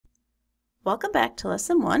Welcome back to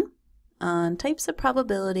Lesson 1 on types of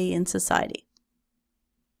probability in society.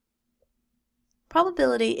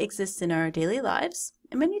 Probability exists in our daily lives,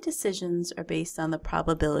 and many decisions are based on the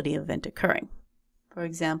probability of an event occurring. For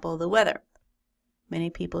example, the weather. Many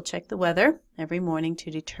people check the weather every morning to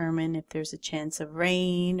determine if there's a chance of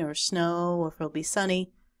rain or snow or if it'll be sunny,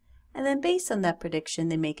 and then based on that prediction,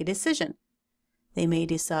 they make a decision. They may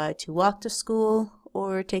decide to walk to school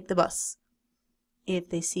or take the bus. If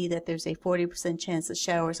they see that there's a 40% chance of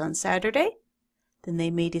showers on Saturday, then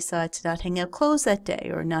they may decide to not hang out clothes that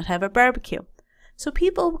day or not have a barbecue. So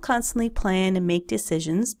people constantly plan and make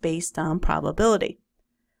decisions based on probability.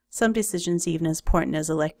 Some decisions even as important as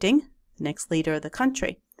electing the next leader of the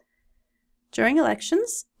country. During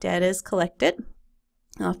elections, data is collected,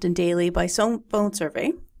 often daily by some phone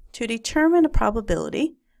survey, to determine a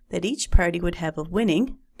probability that each party would have of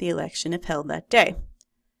winning the election if held that day.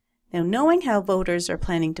 Now, knowing how voters are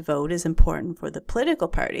planning to vote is important for the political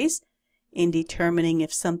parties in determining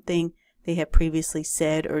if something they have previously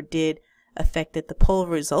said or did affected the poll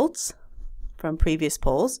results from previous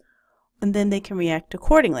polls, and then they can react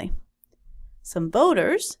accordingly. Some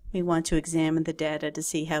voters may want to examine the data to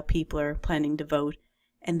see how people are planning to vote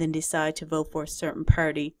and then decide to vote for a certain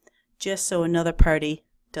party just so another party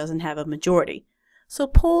doesn't have a majority. So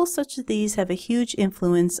polls such as these have a huge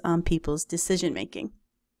influence on people's decision making.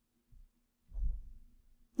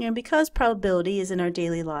 Because probability is in our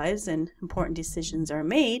daily lives and important decisions are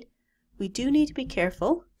made, we do need to be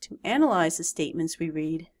careful to analyze the statements we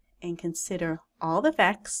read and consider all the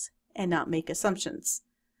facts and not make assumptions.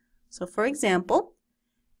 So for example,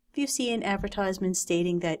 if you see an advertisement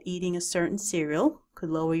stating that eating a certain cereal could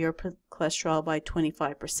lower your cholesterol by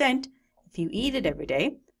 25% if you eat it every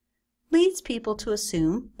day, leads people to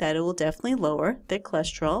assume that it will definitely lower their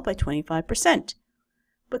cholesterol by 25%.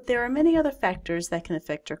 But there are many other factors that can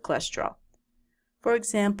affect your cholesterol. For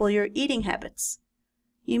example, your eating habits.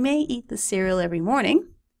 You may eat the cereal every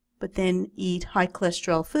morning, but then eat high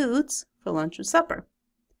cholesterol foods for lunch and supper.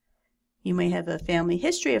 You may have a family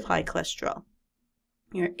history of high cholesterol.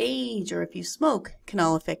 Your age or if you smoke can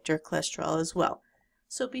all affect your cholesterol as well.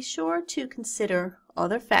 So be sure to consider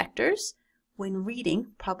other factors when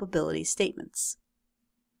reading probability statements.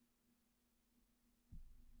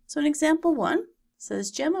 So in example 1,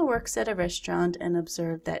 says Gemma works at a restaurant and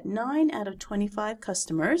observed that 9 out of 25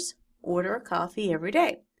 customers order a coffee every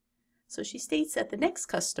day. So she states that the next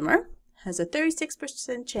customer has a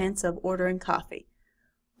 36% chance of ordering coffee.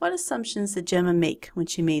 What assumptions did Gemma make when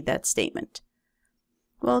she made that statement?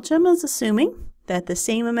 Well, Gemma is assuming that the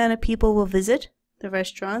same amount of people will visit the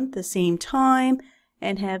restaurant the same time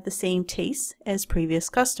and have the same tastes as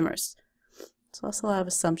previous customers. So that's a lot of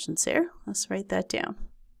assumptions here. Let's write that down.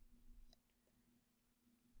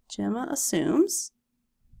 Gemma assumes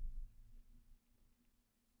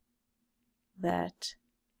that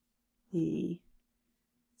the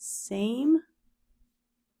same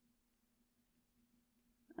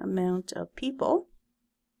amount of people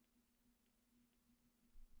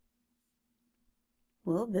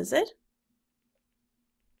will visit,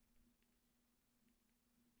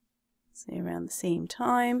 say around the same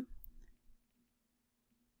time,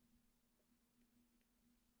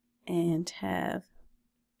 and have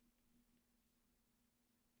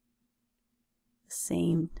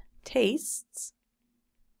same tastes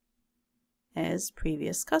as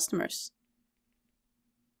previous customers.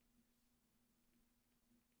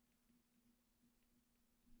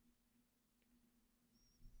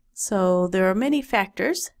 So there are many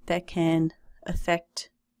factors that can affect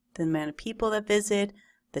the amount of people that visit,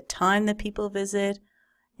 the time that people visit,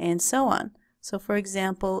 and so on. So for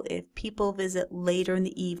example, if people visit later in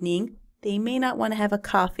the evening, they may not want to have a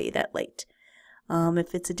coffee that late.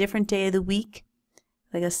 If it's a different day of the week,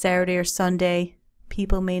 like a Saturday or Sunday,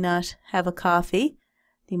 people may not have a coffee.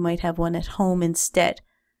 They might have one at home instead.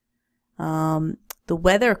 The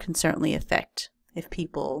weather can certainly affect if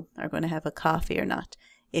people are going to have a coffee or not.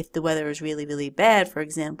 If the weather is really, really bad, for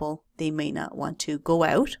example, they may not want to go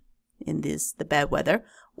out in the bad weather.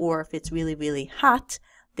 Or if it's really, really hot,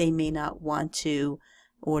 they may not want to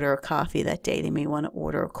order a coffee that day. They may want to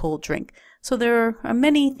order a cold drink. So there are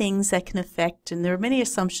many things that can affect, and there are many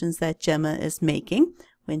assumptions that Gemma is making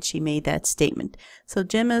when she made that statement. So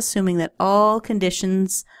Gemma is assuming that all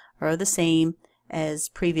conditions are the same as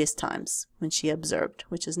previous times when she observed,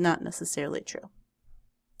 which is not necessarily true.